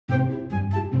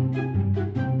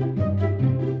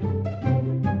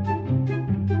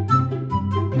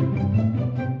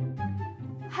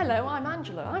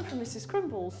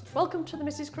Welcome to the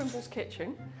Mrs. Crimble's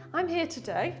kitchen. I'm here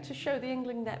today to show the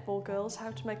England Netball girls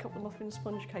how to make up the muffin and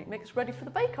sponge cake mix ready for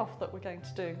the bake-off that we're going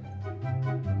to do.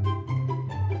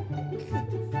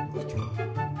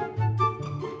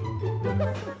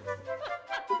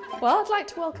 Well, I'd like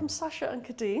to welcome Sasha and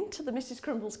Kadeen to the Mrs.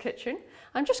 Crimble's kitchen.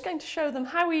 I'm just going to show them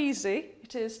how easy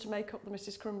it is to make up the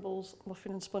Mrs. Crimble's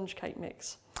muffin and sponge cake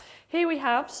mix. Here we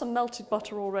have some melted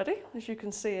butter already, as you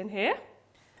can see in here.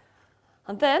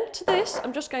 And then to this,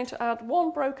 I'm just going to add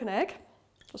 1 broken egg.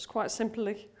 Just quite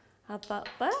simply add that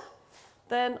there.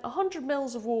 Then 100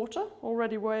 ml of water,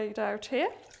 already weighed out here.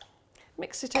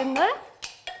 Mix it in there.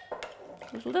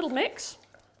 With a little mix.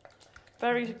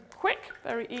 Very quick,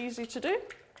 very easy to do.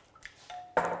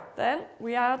 Then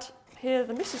we add here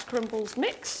the Mrs. Crimble's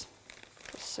mix.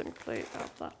 Just simply add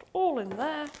that all in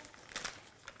there.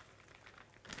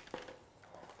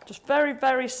 Just very,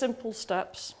 very simple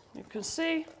steps. You can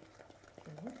see,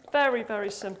 very,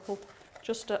 very simple.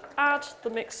 Just to add the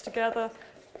mix together,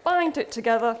 bind it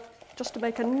together, just to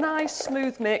make a nice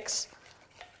smooth mix.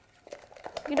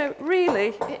 You know,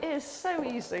 really, it is so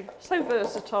easy, so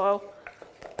versatile.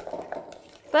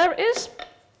 There it is,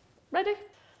 ready?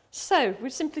 So we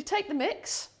simply take the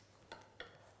mix,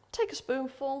 take a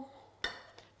spoonful,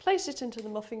 place it into the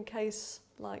muffin case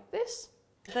like this.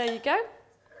 There you go.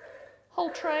 Whole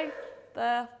tray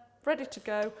there, ready to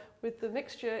go with the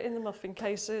mixture in the muffin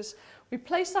cases. We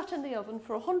place that in the oven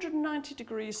for 190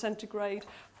 degrees centigrade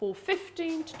for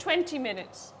 15 to 20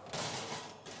 minutes.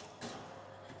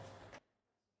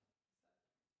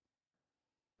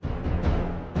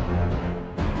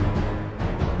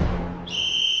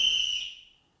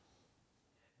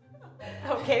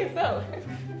 Okay, so.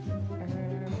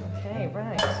 Okay,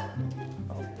 right.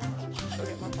 Oh,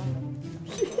 forget my phone.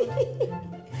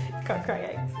 Can't crack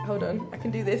eggs. Hold on, I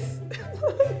can do this.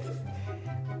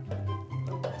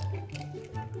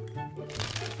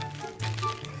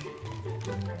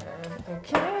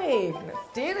 Okay, let's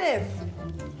do this.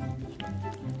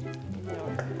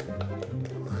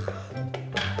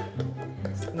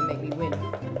 It's gonna make me win.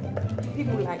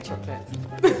 People like chocolate.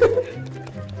 Look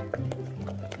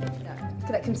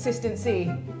at that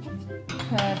consistency.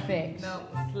 Perfect. No,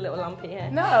 it's a little lumpy here.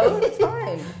 No, it's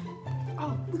fine.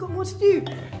 Oh, we've got more to do.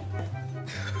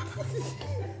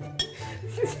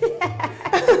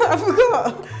 I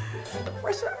forgot.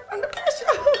 Pressure, under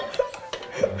pressure.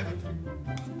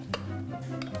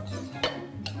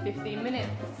 15 minutes.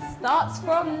 Starts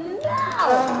from now.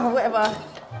 Oh, whatever.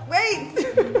 Wait.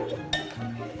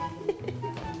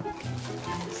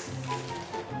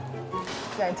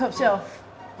 Going top shelf.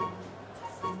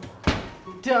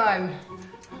 Done.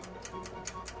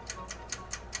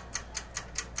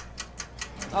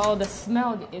 Oh, the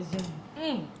smell is just,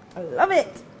 I love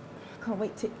it. Can't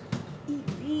wait to eat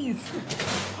these.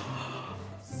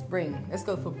 Spring. Let's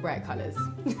go for bright colours.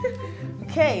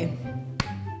 Okay.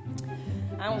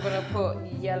 I'm gonna put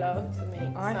yellow to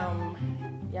make some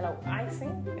yellow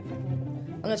icing.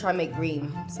 I'm gonna try and make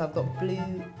green. So I've got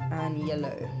blue and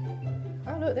yellow.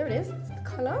 Oh look, there it is. It's the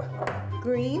colour.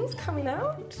 Green's coming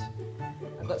out.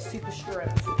 I've got super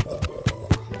strength.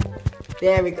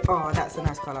 There we go. Oh, that's a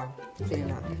nice colour. Feeling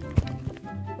that.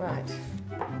 Right.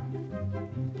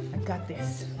 I got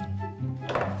this.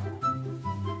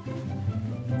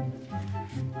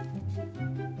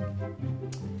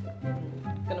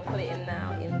 I'm gonna put it in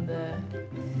now in the.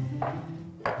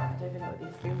 I don't even know what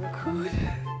these things are called.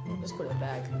 Let's put it in a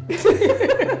bag.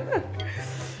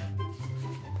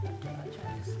 I'll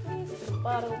try to squeeze to the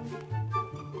bottom.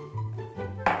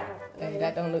 Hey,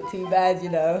 that don't look too bad, you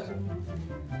know.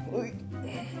 Ooh.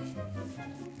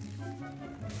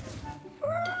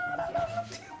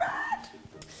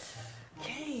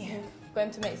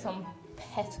 Going to make some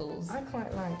petals. I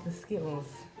quite like the Skittles.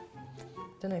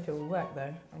 Don't know if it will work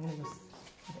though. I'm gonna just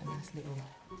get a nice little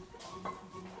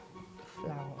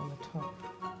flower on the top.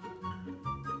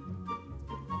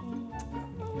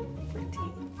 Pretty.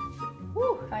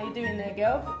 Woo, how you doing there,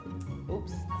 girl?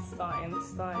 Oops, it's getting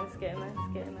there, it's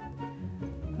getting there.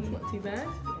 It's not too bad.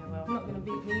 Yeah, well. Not gonna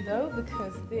beat me though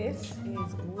because this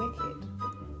is wicked.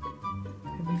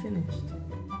 Have we finished?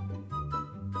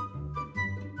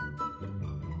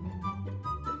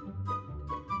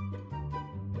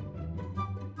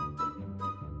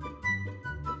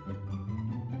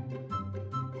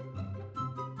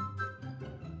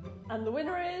 And the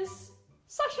winner is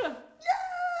Sasha.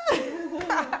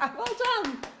 Yeah! Well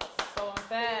done. So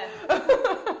unfair.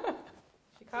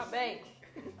 She can't bake.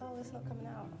 Oh, it's not coming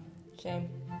out. Shame.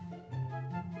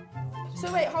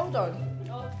 So wait, hold on.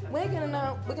 Okay. we're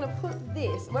gonna put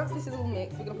this, once this is all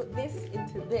mixed, we're gonna put this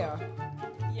into there.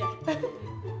 Yeah.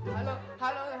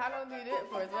 How long do you do it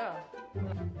for as well?